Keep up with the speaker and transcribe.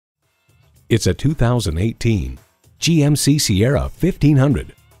It's a 2018 GMC Sierra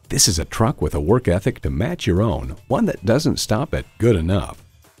 1500. This is a truck with a work ethic to match your own, one that doesn't stop at good enough.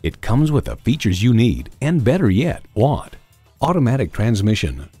 It comes with the features you need and, better yet, want. Automatic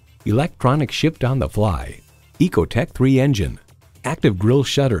transmission, electronic shift on the fly, Ecotec 3 engine, active grille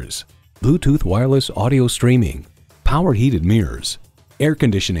shutters, Bluetooth wireless audio streaming, power heated mirrors, air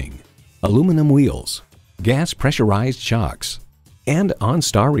conditioning, aluminum wheels, gas pressurized shocks, and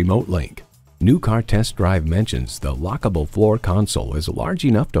OnStar remote link. New Car Test Drive mentions the lockable floor console is large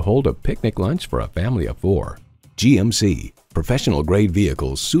enough to hold a picnic lunch for a family of 4. GMC, professional grade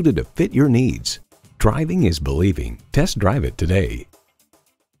vehicles suited to fit your needs. Driving is believing. Test drive it today.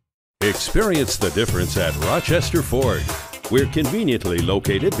 Experience the difference at Rochester Ford. We're conveniently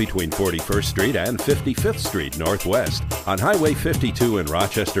located between 41st Street and 55th Street Northwest on Highway 52 in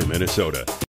Rochester, Minnesota.